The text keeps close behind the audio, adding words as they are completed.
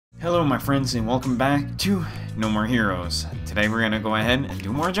Hello my friends and welcome back to No More Heroes. Today we're going to go ahead and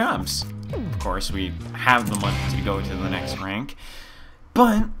do more jobs. Of course we have the money to go to the next rank,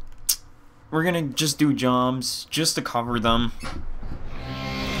 but we're going to just do jobs just to cover them.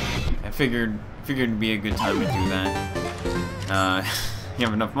 I figured it'd be a good time to do that. You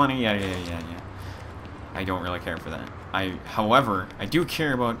have enough money? Yeah. I don't really care for that. However, I do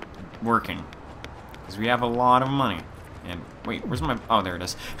care about working, because we have a lot of money. And wait, where's my... oh, there it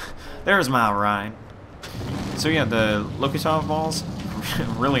is. There's my ride. So yeah, the Lokotov balls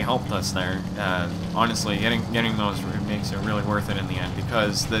really helped us there. Honestly, getting those makes it really worth it in the end,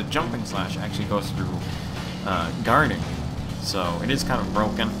 because the jumping slash actually goes through guarding. So it is kind of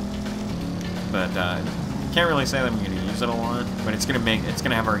broken. But can't really say that I'm going to use it a lot, but it's going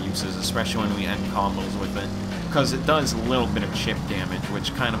to have our uses, especially when we end combos with it, because it does a little bit of chip damage,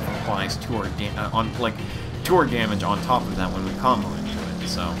 which kind of applies to our damage on top of that when we combo into it.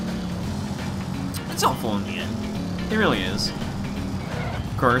 So it's helpful in the end. It really is.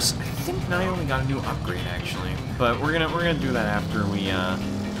 Of course, I think now I only got a new upgrade actually, but we're gonna do that after we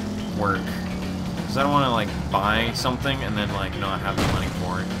work, because I don't want to like buy something and then like not have the money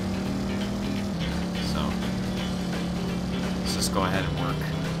for it. Let's just go ahead and work,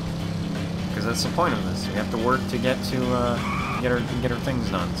 because that's the point of this. We have to work to get our things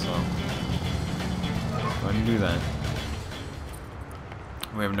done. So go ahead and do that.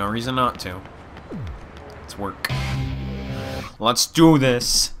 We have no reason not to. Let's work. Let's do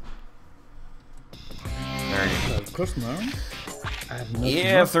this. There you go.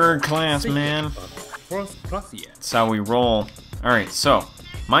 Yeah, third class, man. That's how we roll. Alright, so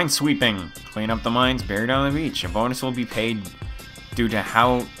minesweeping. Clean up the mines buried on the beach. A bonus will be paid due to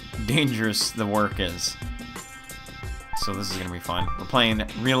how dangerous the work is. So this is gonna be fun. We're playing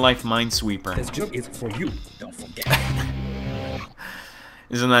real-life Minesweeper. This job is for you. Don't forget.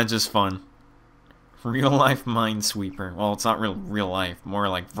 Isn't that just fun? Real-life Minesweeper. Well, it's not real life. More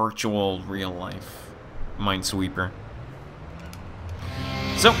like virtual real-life Minesweeper.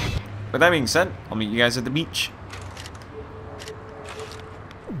 So, with that being said, I'll meet you guys at the beach.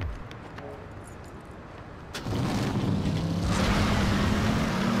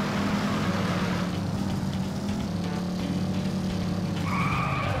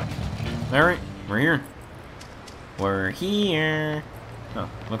 Alright, we're here. We're here. Oh,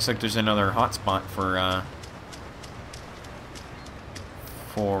 looks like there's another hotspot for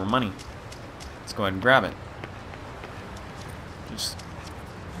money. Let's go ahead and grab it. Just,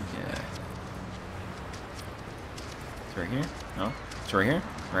 yeah. It's right here. No, it's right here.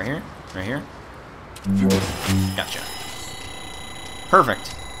 Right here. Right here. Gotcha.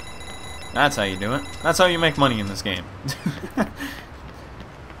 Perfect. That's how you do it. That's how you make money in this game.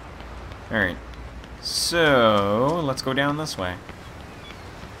 Alright, so let's go down this way.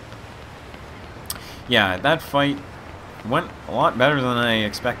 Yeah, that fight went a lot better than I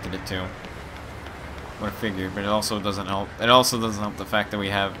expected it to. What I figured, but it also doesn't help. It also doesn't help the fact that we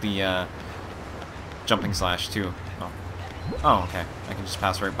have the jumping slash too. Oh, okay. I can just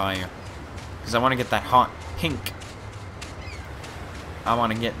pass right by you. Because I want to get that hot pink. I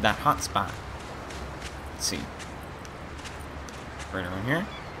want to get that hot spot. Let's see. Right around here.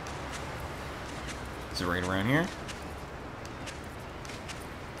 Is it right around here?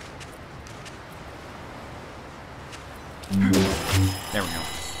 There we go.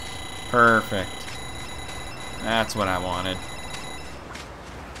 Perfect. That's what I wanted.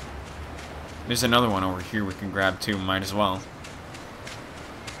 There's another one over here we can grab too, might as well.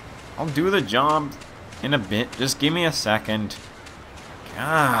 I'll do the job in a bit. Just give me a second.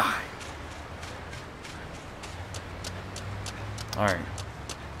 God. Alright.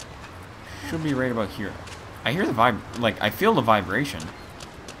 Should be right about here. I hear the I feel the vibration.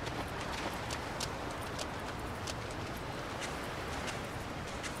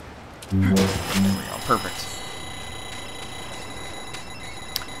 There we go, perfect.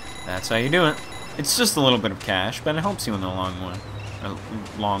 That's how you do it. It's just a little bit of cash, but it helps you in the long run.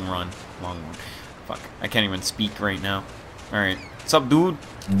 Fuck, I can't even speak right now. Alright, what's up, dude?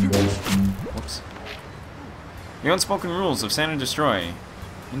 Whoops. The unspoken rules of Sand and Destroy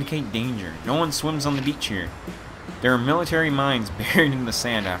indicate danger. No one swims on the beach here. There are military mines buried in the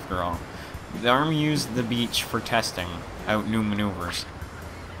sand after all. The army used the beach for testing out new maneuvers.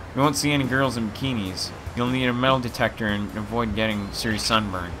 You won't see any girls in bikinis. You'll need a metal detector and avoid getting serious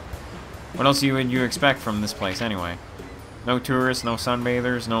sunburn. What else would you expect from this place anyway? No tourists, no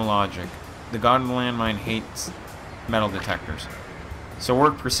sunbathers, no logic. The god of the landmine hates metal detectors. So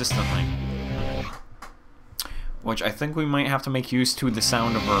work persistently. Which I think we might have to make use to the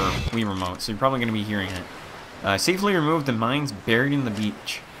sound of our Wii remote, so you're probably going to be hearing it. Safely remove the mines buried in the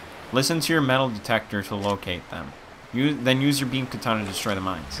beach. Listen to your metal detector to locate them. Then use your beam katana to destroy the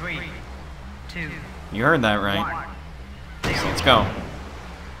mines. 3, 2, You heard that right. 1. So let's go.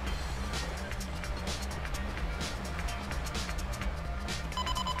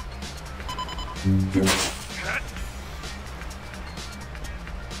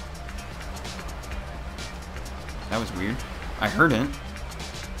 That was weird. I heard it.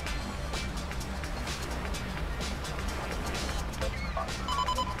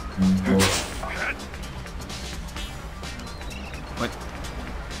 What?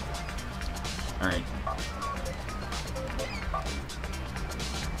 Alright.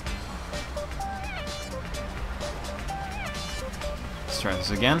 Let's try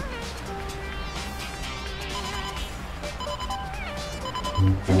this again.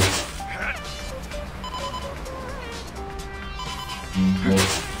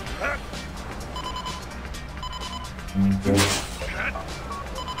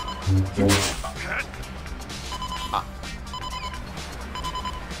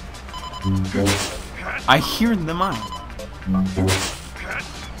 I hear the mine.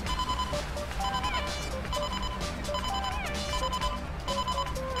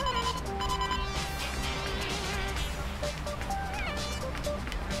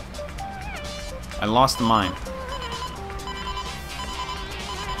 I lost the mine.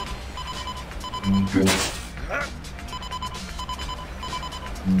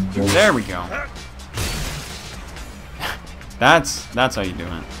 There we go. That's how you do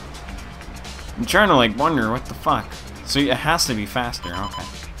it. I'm trying to like wonder what the fuck. So it has to be faster. Okay.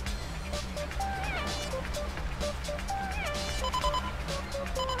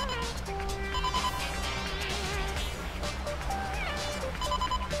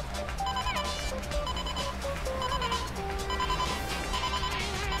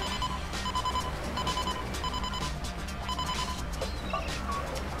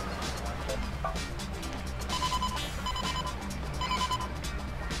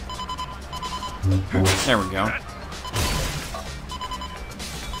 There we go.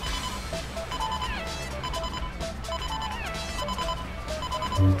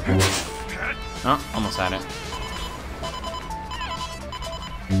 Oh, almost had it.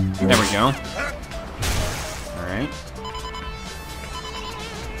 There we go. Alright.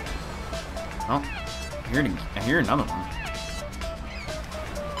 Oh, I hear another one.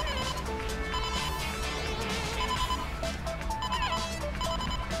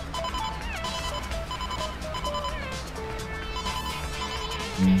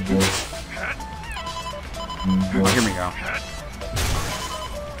 Oh, here we go.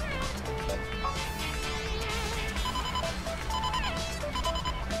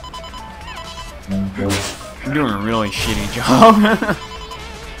 I'm doing a really shitty job.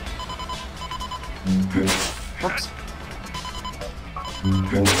 Whoops.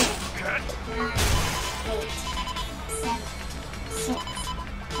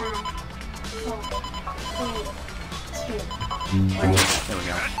 There we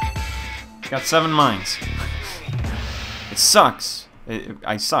go. Got 7 mines. It sucks.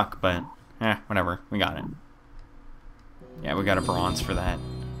 I suck, but whatever. We got it. Yeah, we got a bronze for that.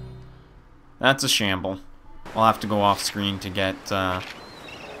 That's a shamble. I'll have to go off screen to get the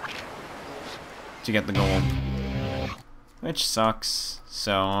gold, which sucks.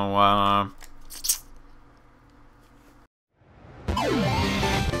 So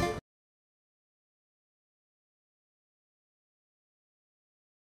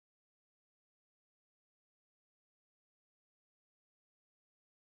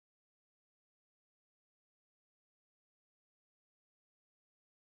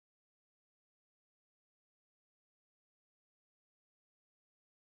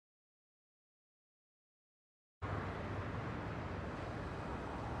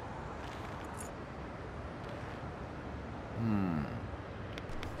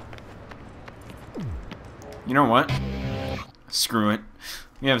you know what? Screw it.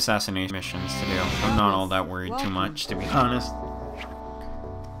 We have assassination missions to do. I'm not all that worried too much, to be honest.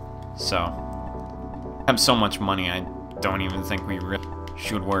 So, I have so much money, I don't even think we really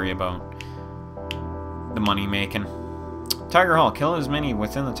should worry about the money making. Tiger Hall, kill as many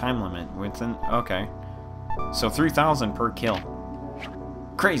within the time limit. Okay. So 3,000 per kill.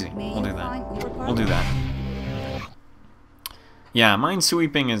 Crazy. We'll do that. We'll do that. Yeah, mine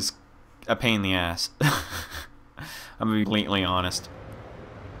sweeping is a pain in the ass. I'm gonna be completely honest.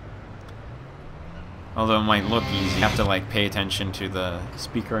 Although it might look easy, you have to like pay attention to the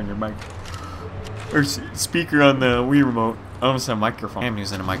speaker on your mic, or speaker on the Wii remote. I almost said microphone. I'm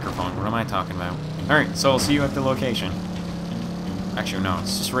using a microphone. What am I talking about? All right, so I'll see you at the location. Actually, no,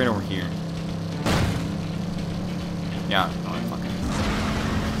 it's just right over here. Yeah, no, I'm fucking.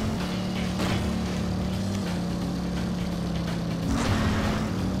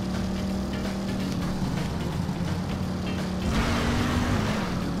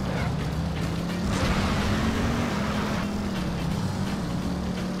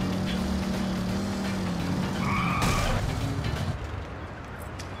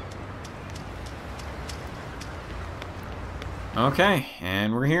 Okay,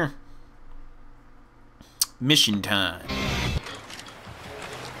 and we're here. Mission time.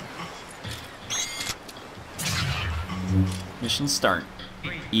 Mission start.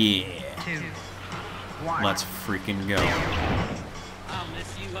 Yeah. 2, 1. Let's freaking go. I'll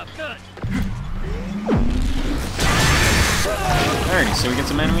mess you up good. Alrighty, so we get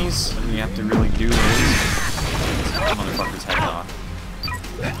some enemies. All we have to really do is cut the motherfucker's head off.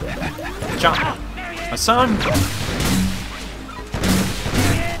 Chop! My son!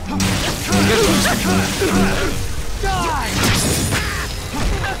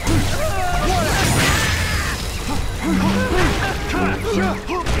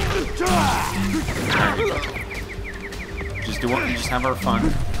 Just do it. Just have our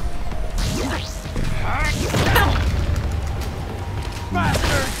fun.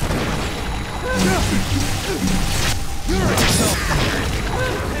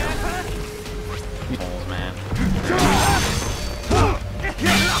 Balls, man.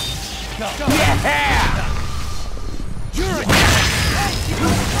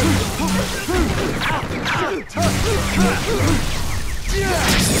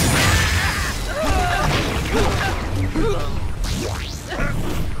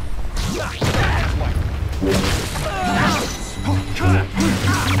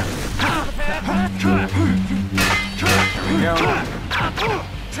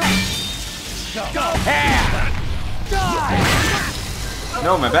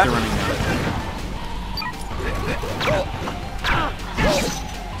 No, my battery running out.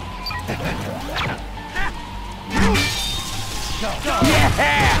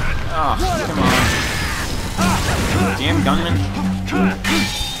 Oh, come on. Damn gunman.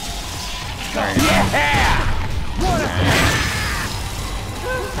 Sorry.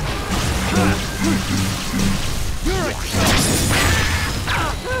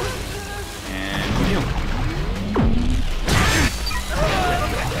 And you.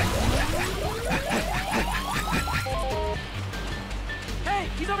 Hey,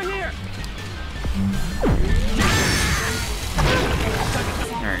 he's over here.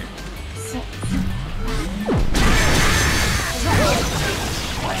 Alright.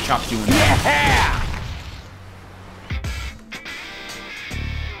 I chopped you in half.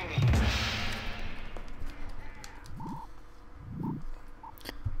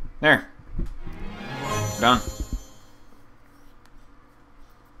 There. Done.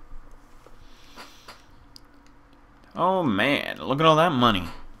 Oh man, look at all that money.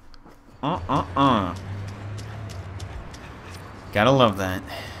 Gotta love that.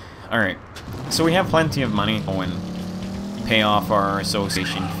 Alright, so we have plenty of money to pay off our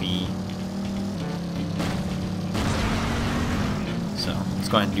association fee. So, let's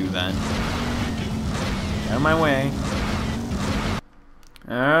go ahead and do that. Out of my way.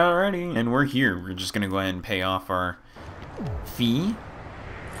 Alrighty, and we're here. We're just gonna go ahead and pay off our fee.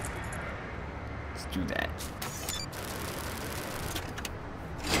 Let's do that.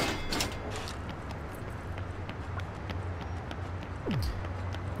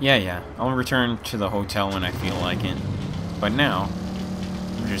 Yeah, I'll return to the hotel when I feel like it. But now,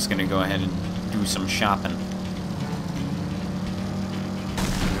 we're just gonna go ahead and do some shopping.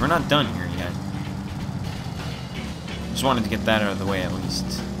 We're not done here yet. Just wanted to get that out of the way at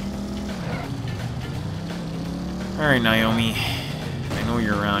least. Alright, Naomi. I know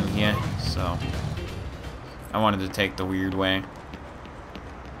you're around here, so I wanted to take the weird way.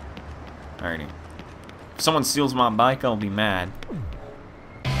 Alrighty. If someone steals my bike, I'll be mad.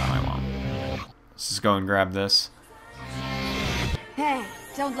 Let's just go and grab this. Hey,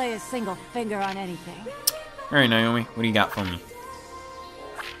 don't lay a single finger on anything. Alright, Naomi, what do you got for me?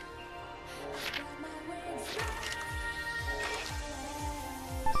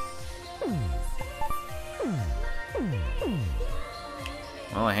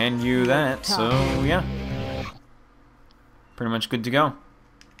 Well, I hand you that, so yeah. Pretty much good to go.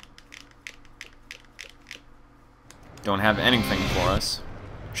 Don't have anything for us.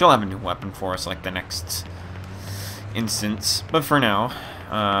 She'll have a new weapon for us like the next instance. But for now,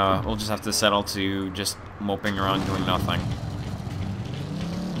 we'll just have to settle to just moping around doing nothing.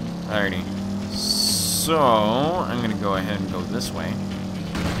 Alrighty. So, I'm going to go ahead and go this way.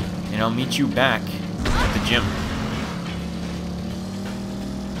 And I'll meet you back at the gym.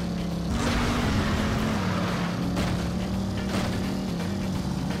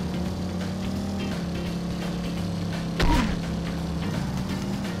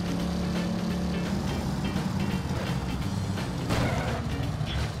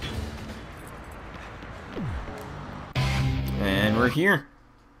 And we're here.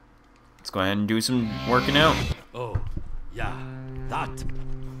 Let's go ahead and do some working out. Oh, yeah, that.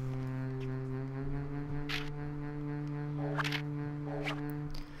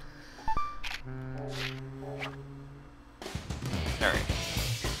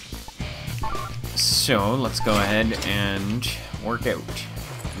 So let's go ahead and work out.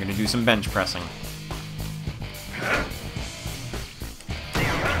 I'm gonna do some bench pressing.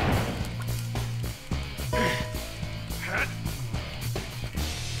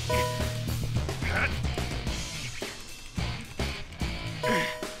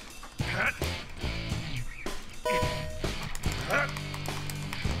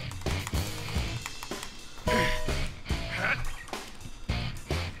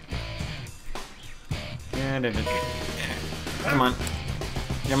 Come on.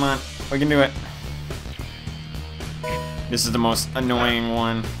 Come on. We can do it. This is the most annoying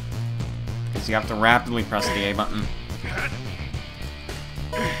one. Because you have to rapidly press the A button.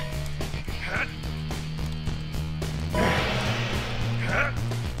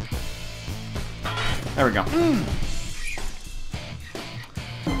 There we go.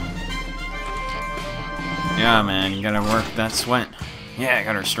 Yeah, man, you gotta work that sweat. Yeah,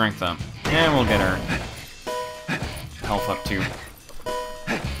 got our strength up. And we'll get our health up too.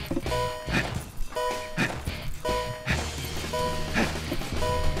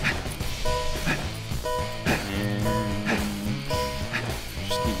 And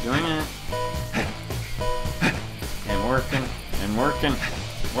just keep doing it. And working, and working,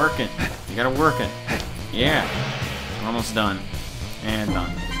 working. You gotta work it. Yeah. Almost done. And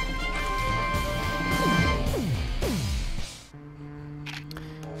done.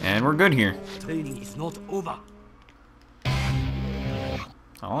 And we're good here. Training is not over.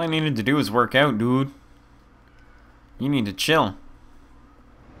 All I needed to do was work out, dude. You need to chill.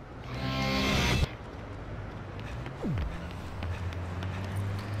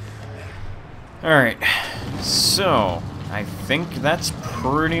 Alright, so I think that's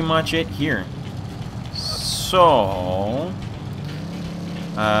pretty much it here. So,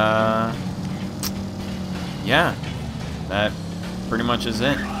 yeah, that pretty much is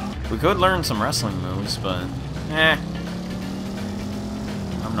it. We could learn some wrestling moves, but,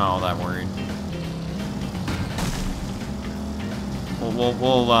 I'm not all that worried.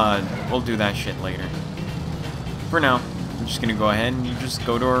 We'll do that shit later. For now, I'm just gonna go ahead and just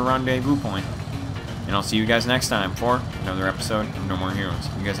go to our rendezvous point. And I'll see you guys next time for another episode of No More Heroes.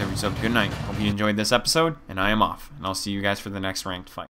 You guys have yourself a good night. Hope you enjoyed this episode, and I am off. And I'll see you guys for the next ranked fight.